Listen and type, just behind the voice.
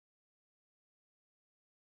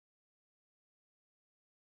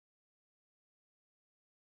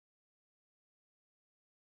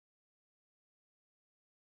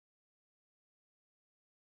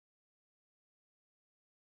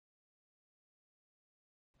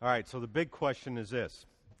All right, so the big question is this.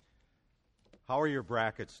 How are your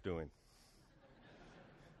brackets doing?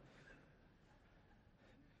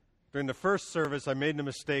 During the first service, I made the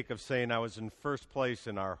mistake of saying I was in first place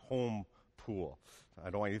in our home pool. I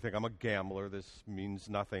don't want you to think I'm a gambler. This means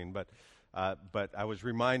nothing. But I was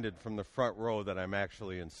reminded from the front row that I'm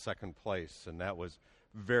actually in second place, and that was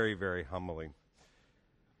very, very humbling.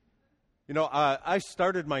 You know, I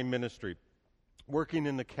started my ministry working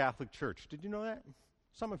in the Catholic Church. Did you know that?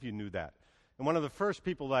 Some of you knew that. And one of the first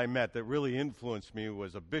people that I met that really influenced me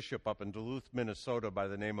was a bishop up in Duluth, Minnesota by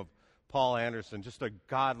the name of Paul Anderson, just a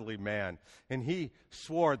godly man. And he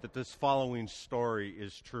swore that this following story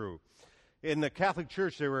is true. In the Catholic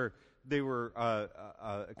Church, they were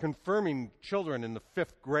confirming children in the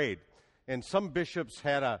 5th grade. And some bishops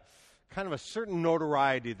had a kind of a certain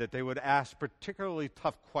notoriety that they would ask particularly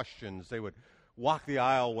tough questions. They would walk the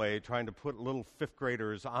aisleway trying to put little 5th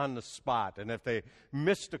graders on the spot. And if they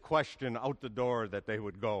missed a question out the door, that they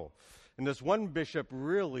would go. And this one bishop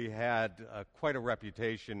really had quite a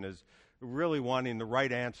reputation as really wanting the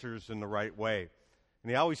right answers in the right way. And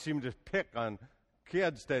he always seemed to pick on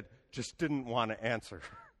kids that just didn't want to answer.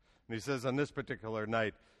 And he says on this particular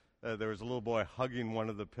night, there was a little boy hugging one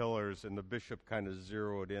of the pillars, and the bishop kind of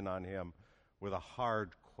zeroed in on him with a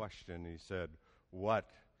hard question. He said, "What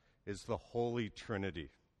is the Holy Trinity?"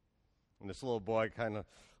 And this little boy kind of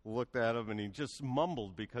looked at him, and he just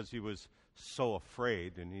mumbled because he was so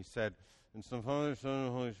afraid. And he said, "It's the Father, Son,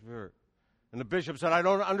 and Holy Spirit." And the bishop said, "I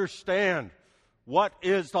don't understand. What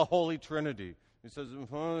is the Holy Trinity?" He says, "The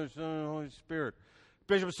Father, Son, and Holy Spirit."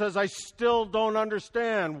 Bishop says, "I still don't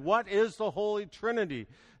understand. What is the Holy Trinity?"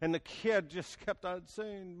 And the kid just kept on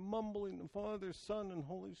saying, mumbling, "The Father, Son, and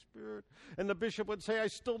Holy Spirit." And the bishop would say, "I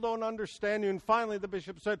still don't understand you." And finally the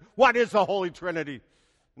bishop said, "What is the Holy Trinity?"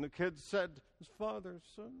 And the kid said, "His Father,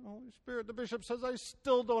 Son, and Holy Spirit." The bishop says, "I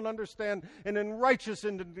still don't understand." And in righteous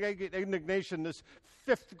indignation, this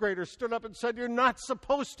 5th grader stood up and said, "You're not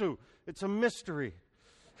supposed to. It's a mystery."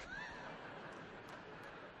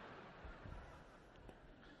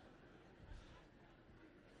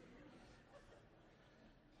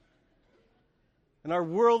 In our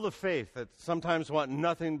world of faith that sometimes want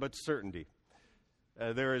nothing but certainty,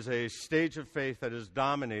 there is a stage of faith that is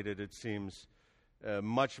dominated, it seems,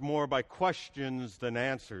 much more by questions than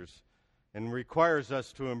answers, and requires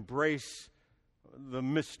us to embrace the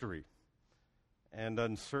mystery and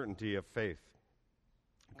uncertainty of faith.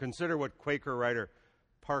 Consider what Quaker writer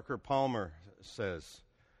Parker Palmer says.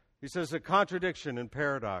 He says, "The contradiction and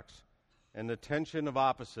paradox and the tension of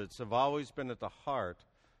opposites have always been at the heart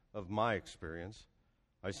of my experience.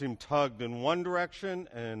 I seemed tugged in one direction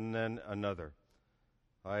and then another.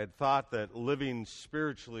 I had thought that living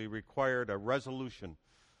spiritually required a resolution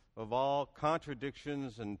of all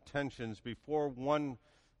contradictions and tensions before one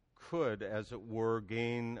could, as it were,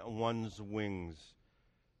 gain one's wings.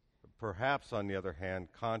 Perhaps, on the other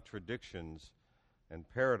hand, contradictions and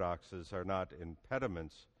paradoxes are not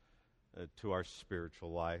impediments to our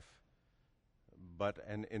spiritual life, but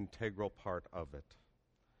an integral part of it."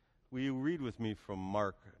 Will you read with me from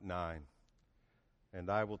Mark 9? And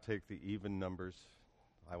I will take the even numbers.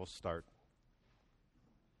 I will start.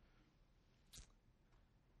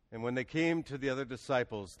 "And when they came to the other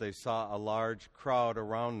disciples, they saw a large crowd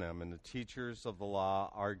around them and the teachers of the law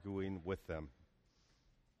arguing with them.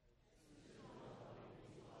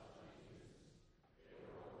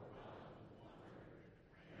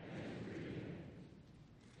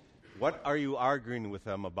 What are you arguing with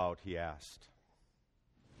them about?" he asked.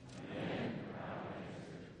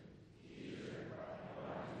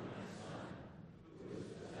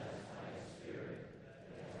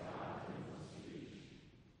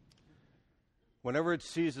 "Whenever it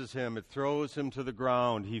seizes him, it throws him to the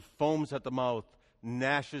ground. He foams at the mouth,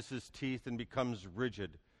 gnashes his teeth, and becomes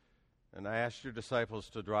rigid. And I asked your disciples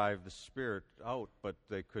to drive the spirit out, but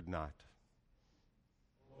they could not."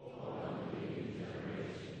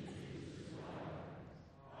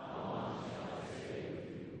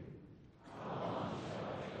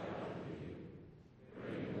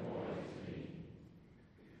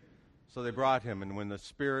 So they brought him, and when the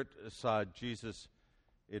spirit saw Jesus,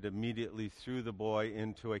 it immediately threw the boy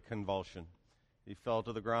into a convulsion. He fell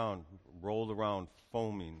to the ground, rolled around,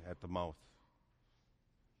 foaming at the mouth.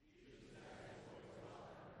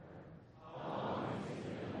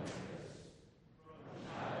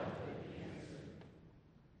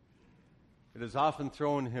 It has often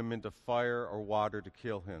thrown him into fire or water to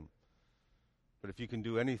kill him. But if you can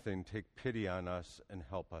do anything, take pity on us and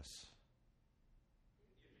help us.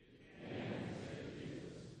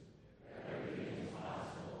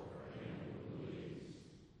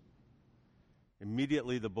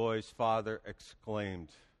 Immediately the boy's father exclaimed,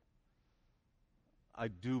 I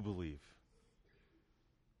do believe.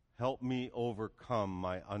 Help me overcome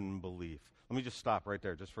my unbelief. Let me just stop right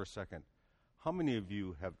there just for a second. How many of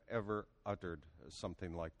you have ever uttered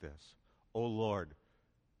something like this? Oh Lord,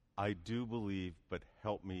 I do believe, but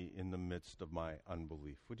help me in the midst of my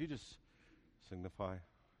unbelief. Would you just signify?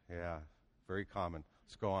 Yeah, very common.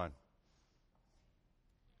 Let's go on.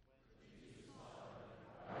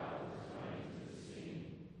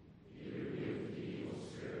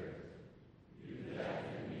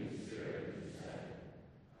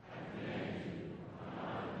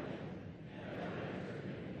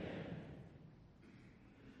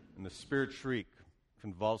 And the spirit shrieked,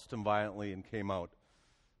 convulsed him violently, and came out.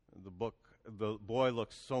 The boy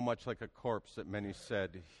looked so much like a corpse that many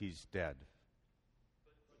said, he's dead.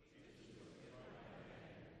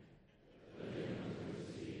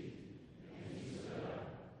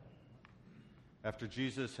 After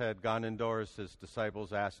Jesus had gone indoors, his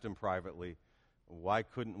disciples asked him privately, why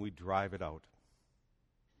couldn't we drive it out?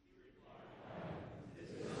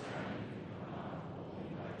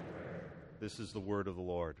 This is the word of the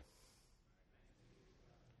Lord.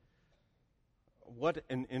 What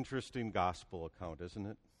an interesting gospel account, isn't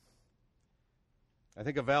it? I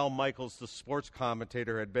think if Al Michaels, the sports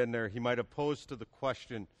commentator, had been there, he might have posed the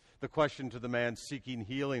question to the man seeking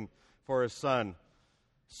healing for his son.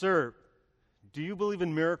 Sir, do you believe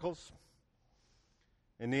in miracles?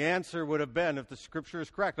 And the answer would have been, if the scripture is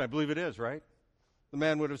correct, and I believe it is, right? The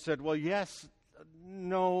man would have said, well, yes,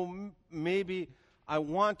 no, maybe. I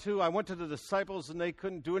went to the disciples and they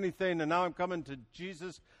couldn't do anything, and now I'm coming to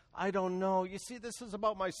Jesus. I don't know. You see, this is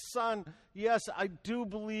about my son. Yes, I do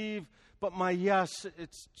believe, but my yes,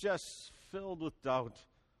 it's just filled with doubt.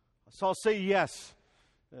 So I'll say yes,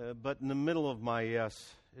 but in the middle of my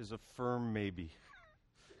yes is a firm maybe.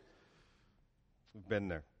 We've been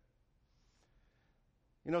there.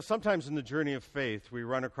 You know, sometimes in the journey of faith, we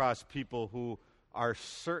run across people who are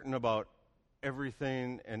certain about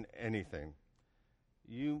everything and anything.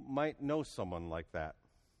 You might know someone like that.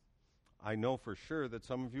 I know for sure that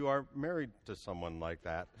some of you are married to someone like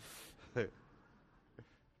that.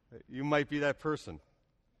 You might be that person.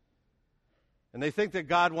 And they think that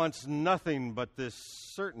God wants nothing but this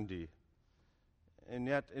certainty. And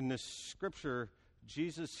yet, in this scripture,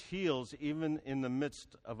 Jesus heals even in the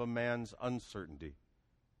midst of a man's uncertainty.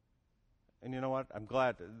 And you know what? I'm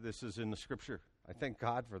glad this is in the scripture. I thank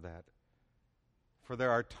God for that. For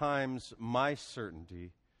there are times my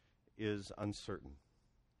certainty is uncertain.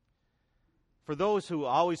 For those who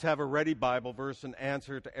always have a ready Bible verse and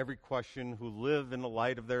answer to every question, who live in the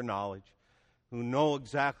light of their knowledge, who know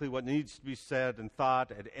exactly what needs to be said and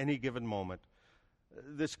thought at any given moment,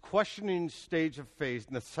 this questioning stage of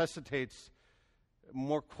faith necessitates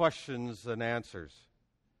more questions than answers.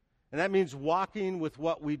 And that means walking with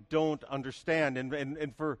what we don't understand.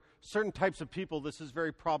 And for certain types of people, this is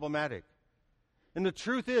very problematic. And the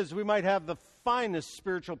truth is, we might have the finest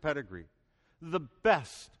spiritual pedigree, the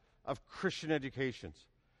best of Christian educations,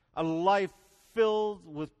 a life filled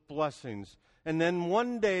with blessings. And then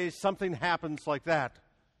one day something happens like that.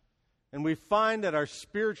 And we find that our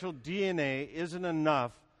spiritual DNA isn't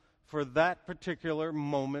enough for that particular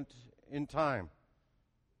moment in time.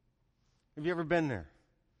 Have you ever been there?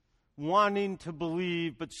 Wanting to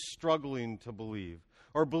believe but struggling to believe.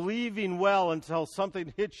 Or believing well until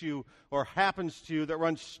something hits you or happens to you that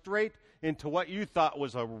runs straight into what you thought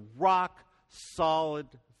was a rock-solid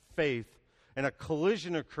faith, and a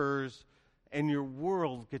collision occurs, and your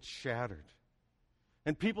world gets shattered.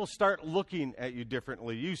 And people start looking at you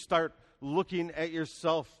differently. You start looking at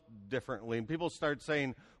yourself differently. And people start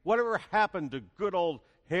saying, whatever happened to good old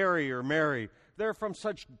Harry or Mary? They're from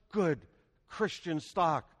such good Christian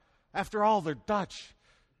stock. After all, they're Dutch.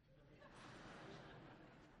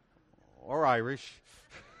 Or Irish.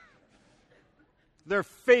 Their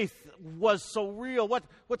faith was so real.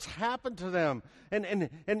 What's happened to them?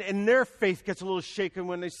 And their faith gets a little shaken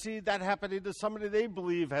when they see that happening to somebody they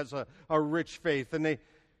believe has a rich faith. And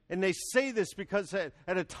they say this because at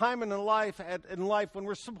a time in life when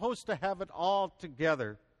we're supposed to have it all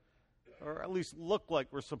together, or at least look like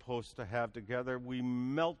we're supposed to have together, we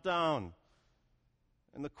melt down.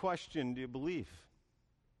 And the question, do you believe?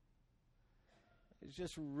 It's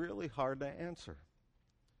just really hard to answer.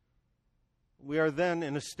 We are then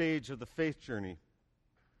in a stage of the faith journey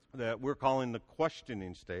that we're calling the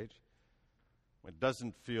questioning stage. It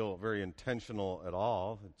doesn't feel very intentional at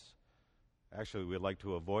all. Actually, we'd like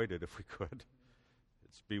to avoid it if we could.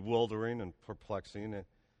 It's bewildering and perplexing.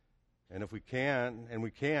 And if we can,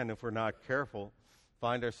 if we're not careful,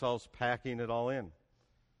 find ourselves packing it all in,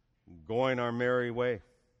 going our merry way,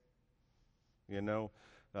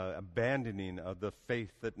 abandoning of the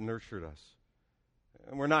faith that nurtured us.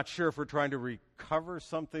 And we're not sure if we're trying to recover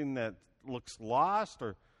something that looks lost,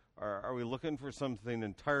 or are we looking for something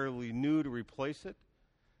entirely new to replace it?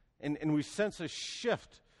 And we sense a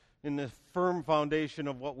shift in the firm foundation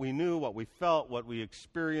of what we knew, what we felt, what we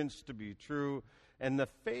experienced to be true. And the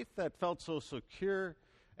faith that felt so secure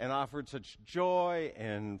and offered such joy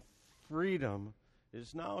and freedom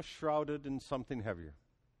is now shrouded in something heavier.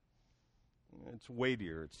 It's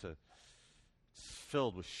weightier. It's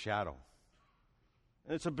filled with shadow.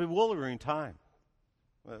 And it's a bewildering time.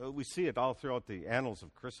 We see it all throughout the annals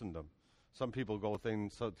of Christendom. Some people go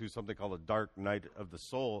through something called a dark night of the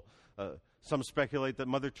soul. Some speculate that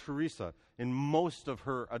Mother Teresa, in most of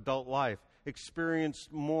her adult life,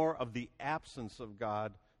 experienced more of the absence of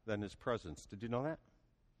God than his presence. Did you know that?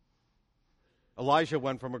 Elijah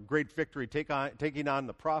went from a great victory taking on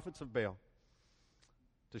the prophets of Baal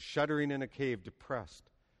to shuddering in a cave, depressed,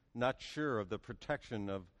 not sure of the protection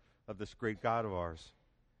of this great God of ours.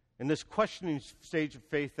 And this questioning stage of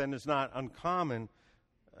faith then is not uncommon,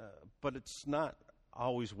 but it's not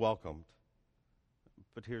always welcomed.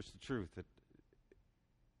 But here's the truth.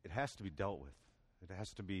 It has to be dealt with. It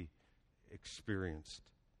has to be experienced.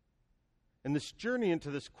 And this journey into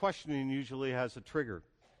this questioning usually has a trigger.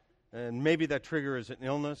 And maybe that trigger is an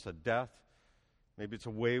illness, a death. Maybe it's a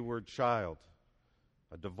wayward child,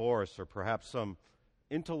 a divorce, or perhaps some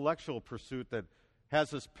intellectual pursuit that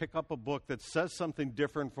has us pick up a book that says something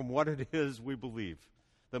different from what it is we believe,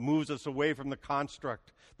 that moves us away from the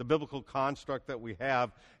construct, the biblical construct that we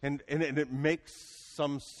have, and it makes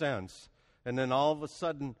some sense. And then all of a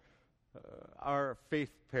sudden, our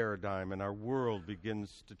faith paradigm and our world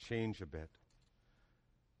begins to change a bit.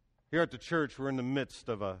 Here at the church, we're in the midst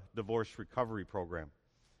of a divorce recovery program.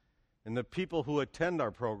 And the people who attend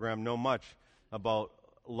our program know much about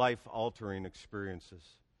life-altering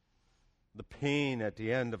experiences. The pain at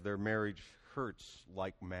the end of their marriage hurts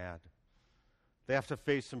like mad. They have to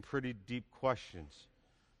face some pretty deep questions.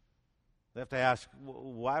 They have to ask,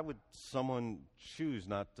 why would someone choose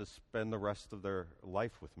not to spend the rest of their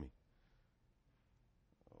life with me?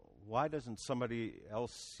 Why doesn't somebody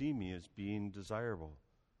else see me as being desirable?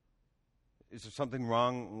 Is there something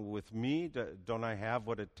wrong with me? Don't I have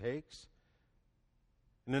what it takes?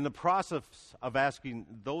 And in the process of asking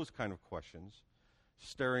those kind of questions,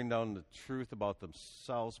 staring down the truth about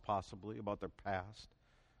themselves, possibly, about their past,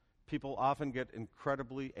 people often get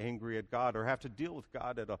incredibly angry at God or have to deal with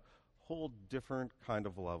God at a whole different kind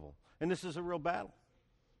of level. And this is a real battle.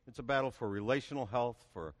 It's a battle for relational health,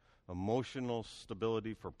 for emotional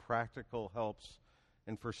stability, for practical helps,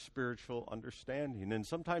 and for spiritual understanding. And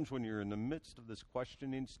sometimes when you're in the midst of this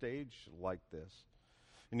questioning stage like this,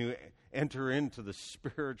 and you enter into the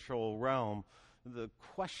spiritual realm, the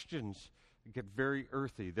questions get very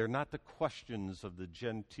earthy. They're not the questions of the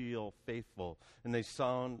genteel faithful, and they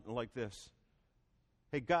sound like this.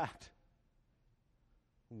 Hey, God,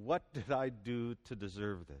 what did I do to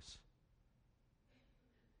deserve this?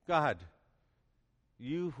 God,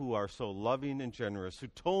 you who are so loving and generous, who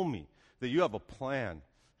told me that you have a plan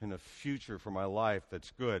and a future for my life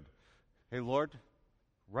that's good. Hey, Lord,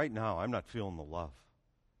 right now I'm not feeling the love.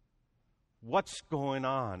 What's going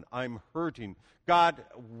on? I'm hurting. God,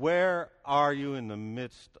 where are you in the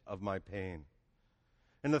midst of my pain?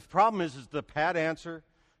 And the problem is the pat answer,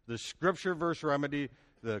 the scripture verse remedy,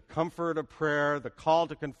 the comfort of prayer, the call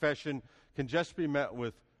to confession can just be met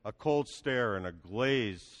with a cold stare and a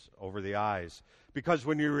glaze over the eyes. Because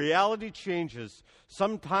when your reality changes,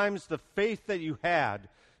 sometimes the faith that you had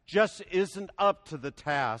just isn't up to the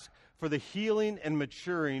task for the healing and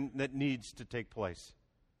maturing that needs to take place.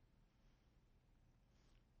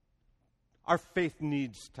 Our faith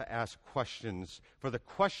needs to ask questions, for the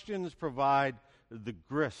questions provide the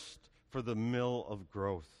grist for the mill of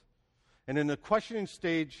growth. And in the questioning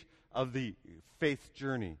stage of the faith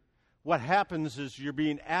journey, what happens is you're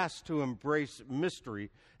being asked to embrace mystery,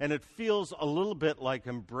 and it feels a little bit like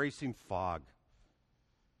embracing fog.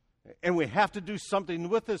 And we have to do something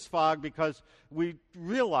with this fog because we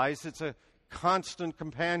realize it's a constant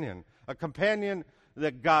companion, a companion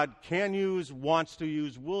that God can use, wants to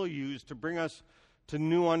use, will use to bring us to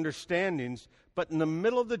new understandings. But in the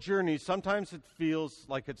middle of the journey, sometimes it feels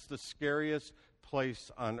like it's the scariest place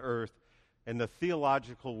on earth. And the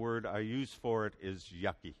theological word I use for it is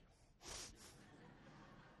yucky.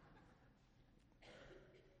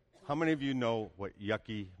 How many of you know what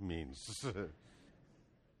yucky means?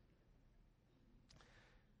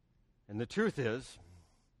 And the truth is,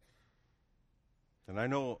 and I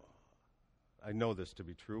know this to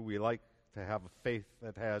be true, we like to have a faith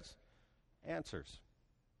that has answers.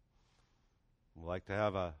 We like to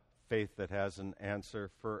have a faith that has an answer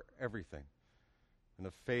for everything, and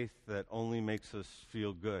a faith that only makes us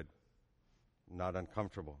feel good, not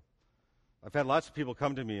uncomfortable. I've had lots of people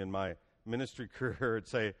come to me in my ministry career and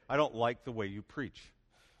say, I don't like the way you preach.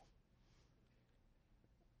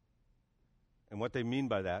 And what they mean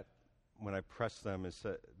by that, when I press them, is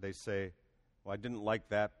that they say, well, I didn't like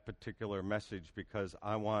that particular message because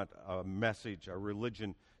I want a message, a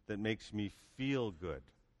religion that makes me feel good.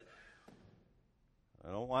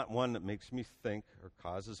 I don't want one that makes me think or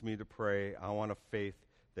causes me to pray. I want a faith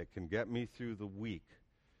that can get me through the week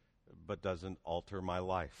but doesn't alter my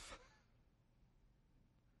life.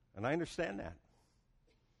 And I understand that.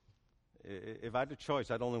 If I had a choice,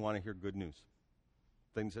 I'd only want to hear good news,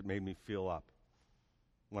 things that made me feel up.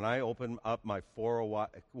 When I open up my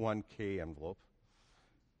 401k envelope,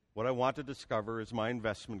 what I want to discover is my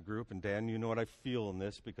investment group. And Dan, you know what I feel in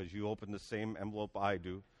this because you open the same envelope I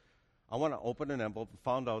do. I want to open an envelope and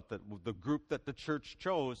found out that the group that the church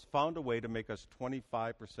chose found a way to make us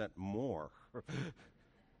 25% more,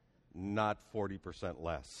 not 40%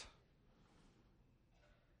 less.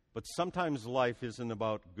 But sometimes life isn't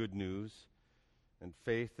about good news, and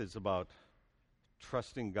faith is about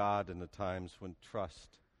trusting God in the times when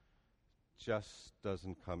trust just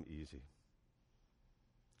doesn't come easy.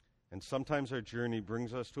 And sometimes our journey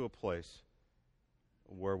brings us to a place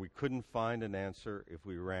where we couldn't find an answer if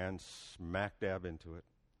we ran smack dab into it.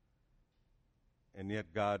 And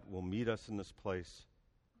yet God will meet us in this place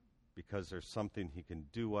because there's something He can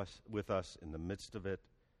do with us in the midst of it,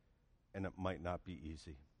 and it might not be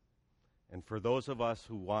easy. And for those of us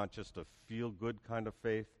who want just a feel-good kind of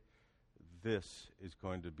faith, this is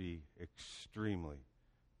going to be extremely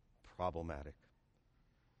problematic.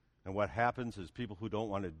 And what happens is people who don't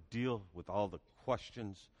want to deal with all the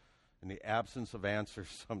questions and the absence of answers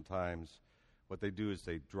sometimes, what they do is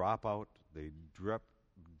they drop out, they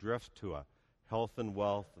drift to a health and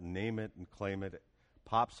wealth, name it and claim it.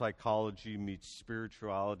 Pop psychology meets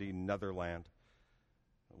spirituality, netherland.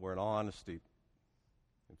 Where in all honesty,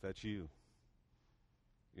 if that's you,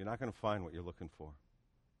 you're not going to find what you're looking for.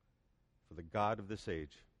 For the God of this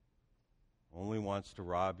age only wants to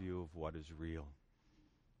rob you of what is real.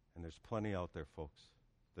 And there's plenty out there, folks,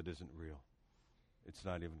 that isn't real. It's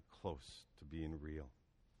not even close to being real.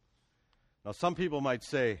 Now, some people might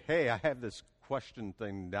say, hey, I have this question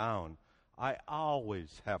thing down. I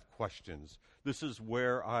always have questions. This is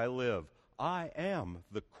where I live. I am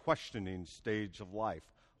the questioning stage of life.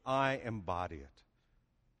 I embody it.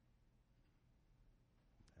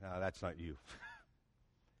 No, that's not you.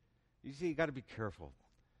 You see, you got to be careful.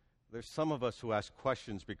 There's some of us who ask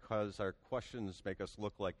questions because our questions make us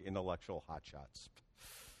look like intellectual hotshots.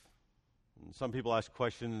 And some people ask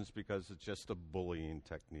questions because it's just a bullying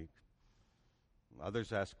technique.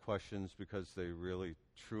 Others ask questions because they really,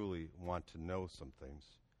 truly want to know some things.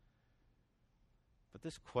 But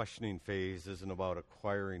this questioning phase isn't about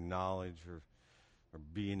acquiring knowledge or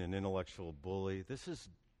being an intellectual bully. This is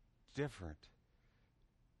different.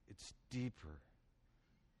 It's deeper.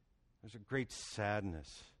 There's a great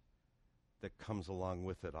sadness that comes along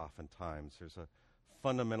with it oftentimes. There's a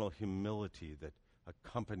fundamental humility that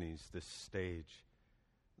accompanies this stage.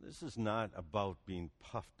 This is not about being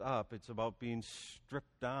puffed up. It's about being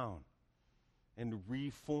stripped down and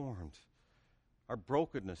reformed. Our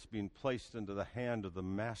brokenness being placed into the hand of the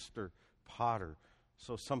master potter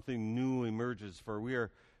so something new emerges, for we are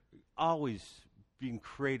always being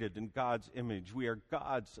created in God's image. We are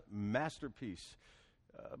God's masterpiece,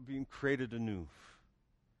 being created anew.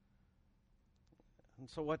 And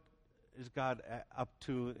so what is God up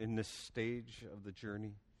to in this stage of the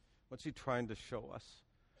journey? What's He trying to show us?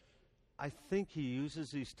 I think He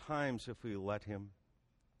uses these times, if we let Him,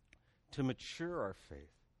 to mature our faith.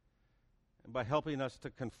 And by helping us to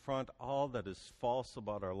confront all that is false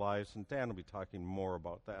about our lives, and Dan will be talking more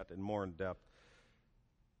about that and more in depth,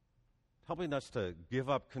 helping us to give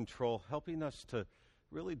up control, helping us to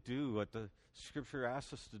really do what the Scripture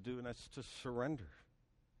asks us to do, and that's to surrender.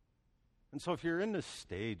 And so if you're in this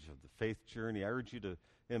stage of the faith journey, I urge you to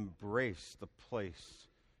embrace the place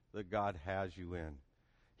that God has you in.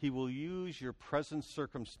 He will use your present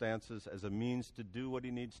circumstances as a means to do what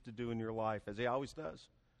He needs to do in your life, as He always does.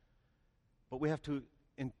 But we have to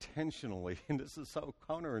intentionally, and this is so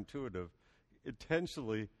counterintuitive,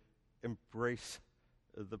 intentionally embrace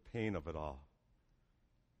the pain of it all.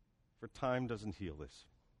 For time doesn't heal this.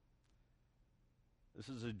 This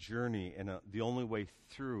is a journey, and the only way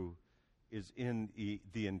through is in the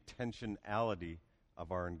intentionality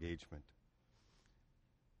of our engagement.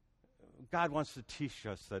 God wants to teach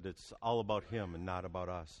us that it's all about Him and not about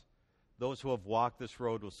us. Those who have walked this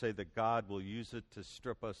road will say that God will use it to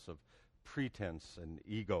strip us of pretense and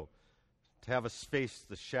ego, to have us face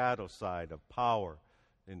the shadow side of power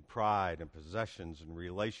and pride and possessions and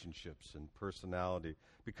relationships and personality.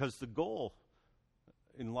 Because the goal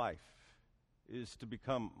in life is to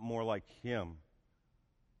become more like Him.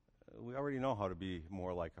 We already know how to be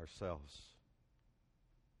more like ourselves.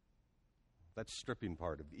 That stripping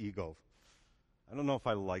part of ego, I don't know if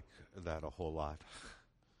I like that a whole lot.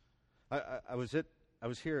 I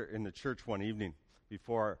was here in the church one evening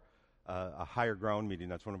before a higher ground meeting.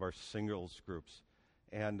 That's one of our singles groups.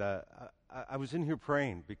 And I was in here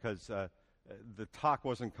praying because the talk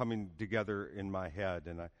wasn't coming together in my head,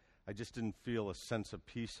 and I just didn't feel a sense of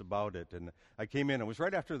peace about it. And I came in. It was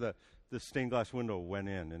right after the stained glass window went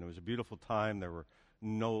in, and it was a beautiful time. There were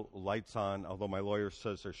no lights on, although my lawyer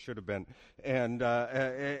says there should have been.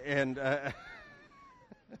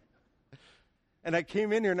 And I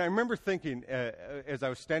came in here, and I remember thinking, as I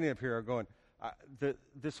was standing up here, going,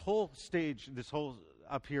 this whole stage, this whole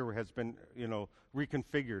up here has been,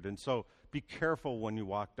 reconfigured, and so be careful when you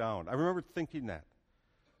walk down. I remember thinking that.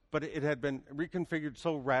 But it had been reconfigured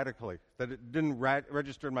so radically that it didn't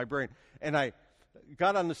register in my brain. And I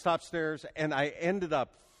got on the stop stairs, and I ended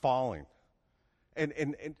up falling.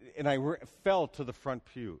 And I fell to the front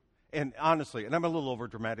pew. And honestly, and I'm a little over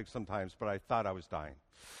dramatic sometimes, but I thought I was dying.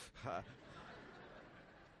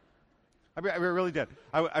 I really did.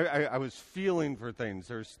 I was feeling for things.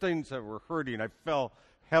 There's things that were hurting. I fell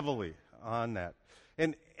heavily on that.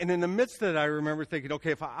 And in the midst of it, I remember thinking,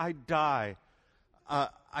 okay, if I die,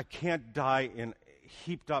 I can't die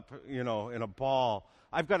heaped up, in a ball.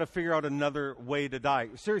 I've got to figure out another way to die.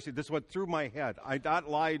 Seriously, this went through my head. I not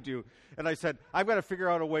lied to you. And I said, I've got to figure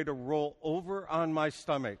out a way to roll over on my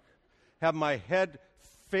stomach, have my head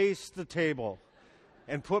face the table,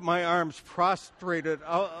 and put my arms prostrated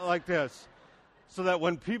out like this, so that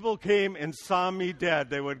when people came and saw me dead,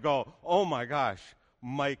 they would go, oh my gosh,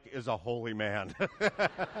 Mike is a holy man.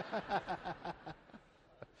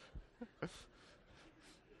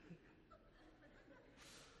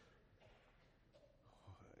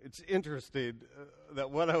 It's interesting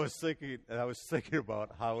that what I was thinking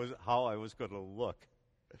about how I was going to look,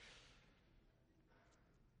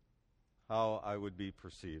 how I would be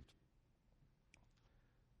perceived.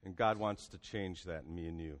 And God wants to change that in me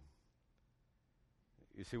and you.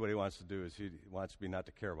 You see, what He wants to do is He wants me not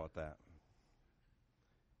to care about that.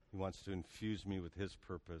 He wants to infuse me with His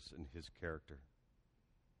purpose and His character.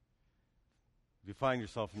 If you find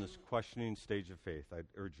yourself in this questioning stage of faith, I'd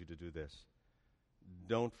urge you to do this.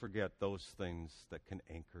 Don't forget those things that can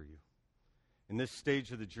anchor you. In this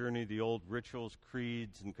stage of the journey, the old rituals,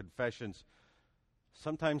 creeds, and confessions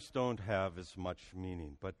sometimes don't have as much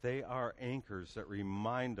meaning, but they are anchors that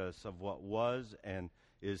remind us of what was and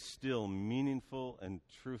is still meaningful and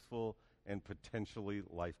truthful and potentially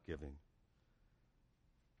life-giving.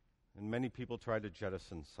 And many people try to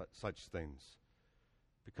jettison such things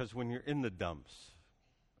because when you're in the dumps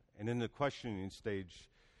and in the questioning stage,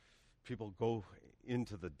 people go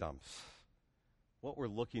into the dumps. What we're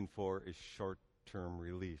looking for is short-term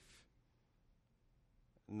relief,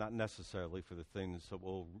 not necessarily for the things that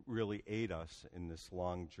will really aid us in this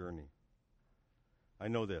long journey. I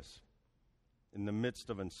know this. In the midst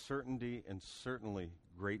of uncertainty and certainly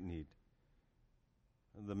great need,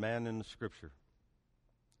 the man in the Scripture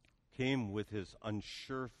came with his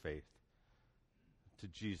unsure faith to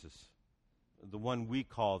Jesus, the one we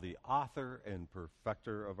call the author and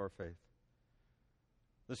perfecter of our faith.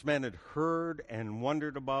 This man had heard and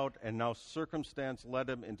wondered about, and now circumstance led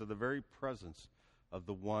him into the very presence of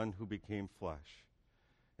the one who became flesh.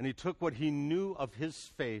 And he took what he knew of his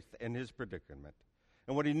faith and his predicament,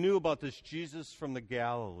 and what he knew about this Jesus from the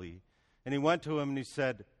Galilee, and he went to him and he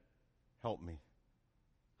said, help me.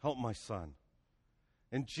 Help my son.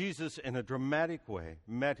 And Jesus, in a dramatic way,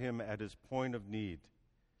 met him at his point of need,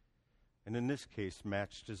 and in this case,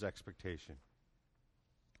 matched his expectation.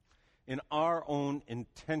 In our own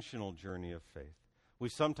intentional journey of faith, we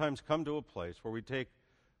sometimes come to a place where we take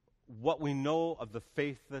what we know of the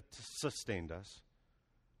faith that sustained us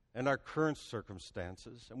and our current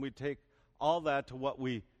circumstances, and we take all that to what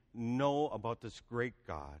we know about this great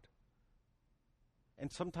God.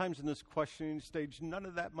 And sometimes in this questioning stage, none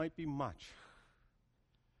of that might be much.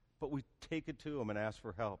 But we take it to Him and ask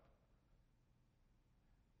for help.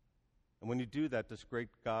 And when you do that, this great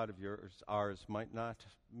God of ours might not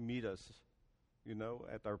meet us,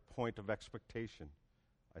 at our point of expectation.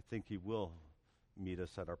 I think He will meet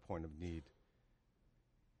us at our point of need.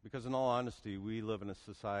 Because in all honesty, we live in a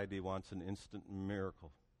society that wants an instant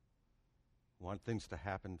miracle. We want things to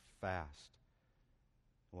happen fast.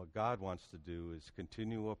 And what God wants to do is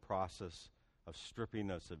continue a process of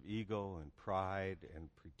stripping us of ego and pride and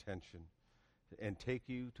pretension and take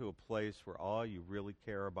you to a place where all you really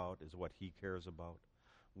care about is what He cares about,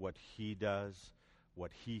 what He does,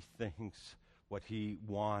 what He thinks, what He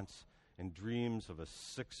wants, and dreams of a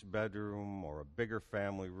 6-bedroom or a bigger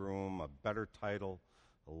family room, a better title,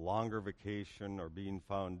 a longer vacation, or being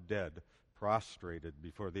found dead, prostrated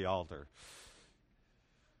before the altar.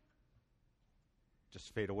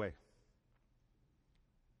 Just fade away.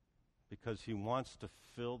 Because He wants to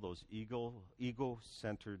fill those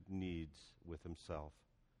ego-centered needs with Himself.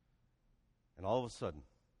 And all of a sudden,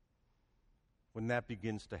 when that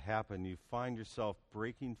begins to happen, you find yourself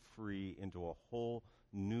breaking free into a whole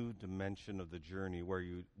new dimension of the journey where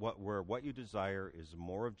what you desire is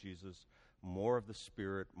more of Jesus, more of the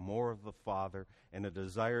Spirit, more of the Father, and a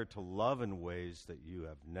desire to love in ways that you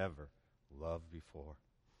have never loved before.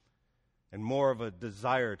 And more of a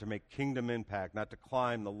desire to make kingdom impact, not to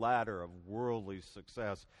climb the ladder of worldly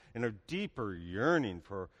success, and a deeper yearning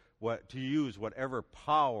for to use whatever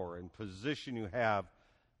power and position you have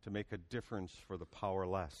to make a difference for the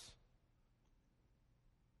powerless.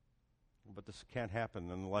 But this can't happen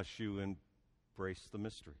unless you embrace the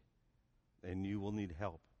mystery, and you will need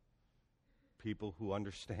help. People who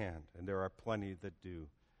understand, and there are plenty that do.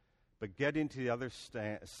 But getting to the other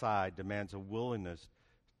side demands a willingness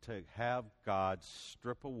to have God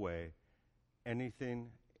strip away anything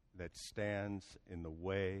that stands in the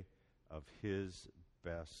way of His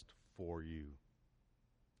best for you.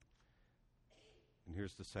 And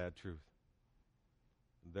here's the sad truth.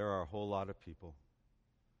 There are a whole lot of people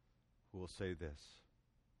who will say this.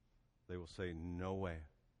 They will say, no way.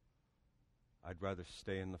 I'd rather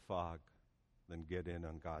stay in the fog than get in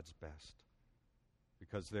on God's best.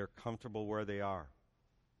 Because they're comfortable where they are.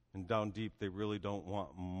 And down deep, they really don't want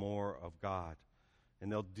more of God.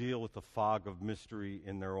 And they'll deal with the fog of mystery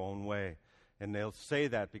in their own way. And they'll say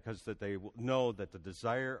that because that they know that the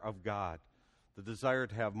desire of God, the desire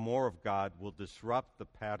to have more of God, will disrupt the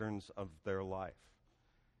patterns of their life.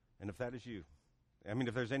 And if that is you,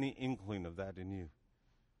 if there's any inkling of that in you,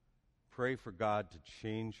 pray for God to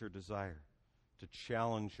change your desire, to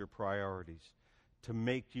challenge your priorities, to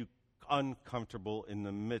make you uncomfortable in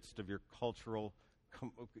the midst of your cultural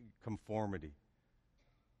conformity.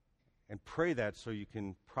 And pray that so you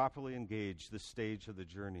can properly engage this stage of the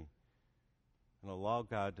journey and allow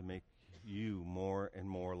God to make you more and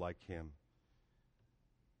more like Him.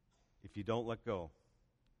 If you don't let go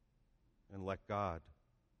and let God,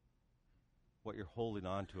 what you're holding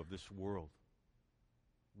on to of this world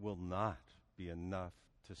will not be enough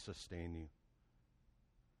to sustain you.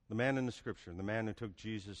 The man in the Scripture, the man who took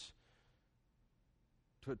Jesus,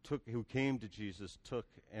 who came to Jesus, took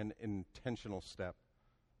an intentional step,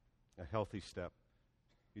 a healthy step.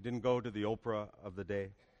 He didn't go to the Oprah of the day.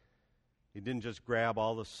 He didn't just grab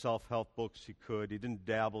all the self-help books he could. He didn't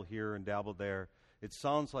dabble here and dabble there. It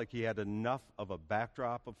sounds like he had enough of a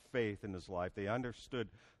backdrop of faith in his life. They understood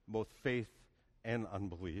both faith and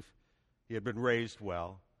unbelief. He had been raised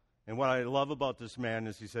well. And what I love about this man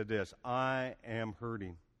is he said this, I am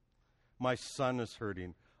hurting. My son is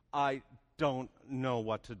hurting. I don't know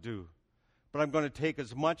what to do. But I'm going to take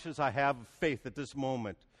as much as I have of faith at this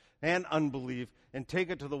moment and unbelief and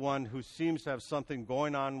take it to the one who seems to have something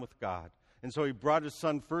going on with God. And so he brought his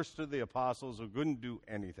son first to the apostles who couldn't do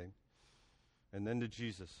anything, and then to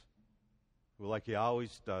Jesus, who, like he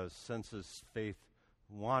always does, senses faith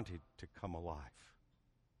wanted to come alive.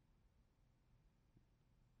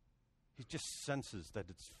 He just senses that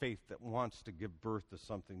it's faith that wants to give birth to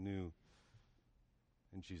something new.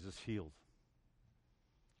 And Jesus healed.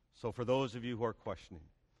 So for those of you who are questioning,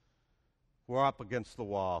 who are up against the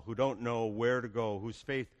wall, who don't know where to go, whose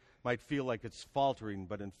faith might feel like it's faltering,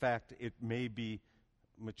 but in fact it may be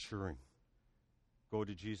maturing, go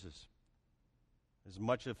to Jesus. As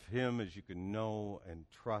much of Him as you can know and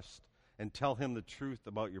trust, and tell Him the truth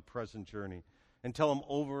about your present journey. And tell Him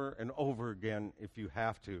over and over again if you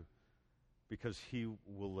have to, because He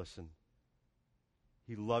will listen.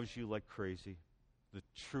 He loves you like crazy. The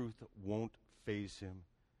truth won't faze Him.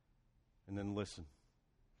 And then listen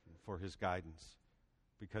for His guidance,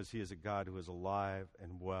 because He is a God who is alive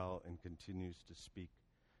and well and continues to speak.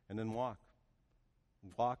 And then walk.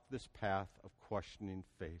 Walk this path of questioning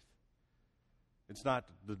faith. It's not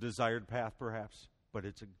the desired path, perhaps, but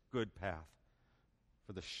it's a good path.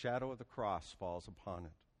 For the shadow of the cross falls upon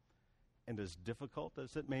it. And as difficult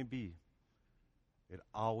as it may be, it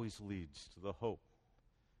always leads to the hope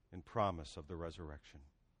and promise of the resurrection.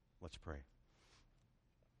 Let's pray.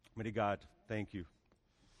 Mighty God, thank you.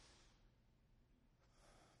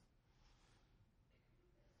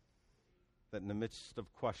 that in the midst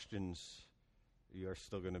of questions, you are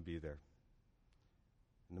still going to be there.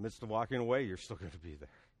 In the midst of walking away, you're still going to be there.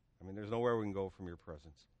 I mean, there's nowhere we can go from your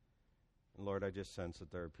presence. And Lord, I just sense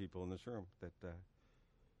that there are people in this room that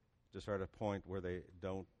just are at a point where they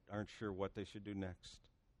aren't sure what they should do next.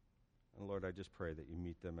 And Lord, I just pray that you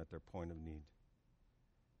meet them at their point of need.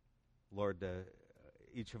 Lord,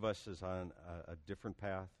 each of us is on a different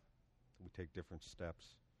path. We take different steps.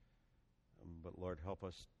 But Lord, help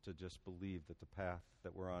us to just believe that the path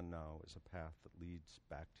that we're on now is a path that leads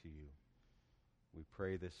back to you. We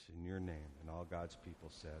pray this in your name, and all God's people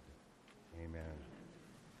said, amen.